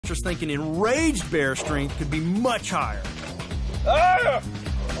watchers thinking enraged bear strength could be much higher. Ah!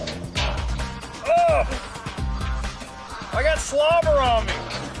 Oh! I got slobber on me.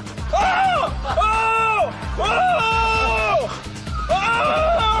 Oh! Oh! Oh!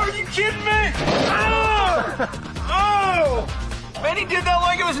 Oh! Are you kidding me? Oh! Oh! Man, he did that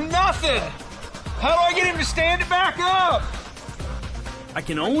like it was nothing. How do I get him to stand it back up? I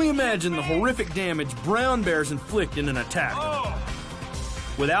can only imagine the horrific damage brown bears inflict in an attack. Oh!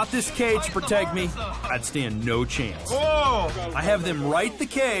 Without this cage to protect me, I'd stand no chance. Whoa! I have them right the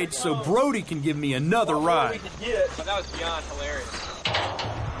cage so Brody can give me another ride. That was beyond hilarious.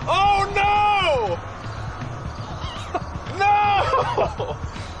 Oh no! No!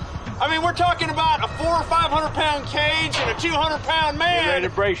 I mean, we're talking about a 400 or 500 pound cage and a 200-pound man. Get ready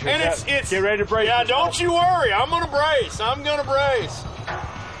to brace yourself. And it's Get ready to brace Yeah, yourself. don't you worry. I'm gonna brace. I'm gonna brace.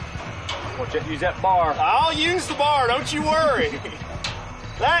 Use that bar. I'll use the bar. Don't you worry.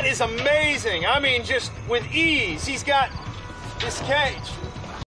 That is amazing. I mean, just with ease, he's got this cage.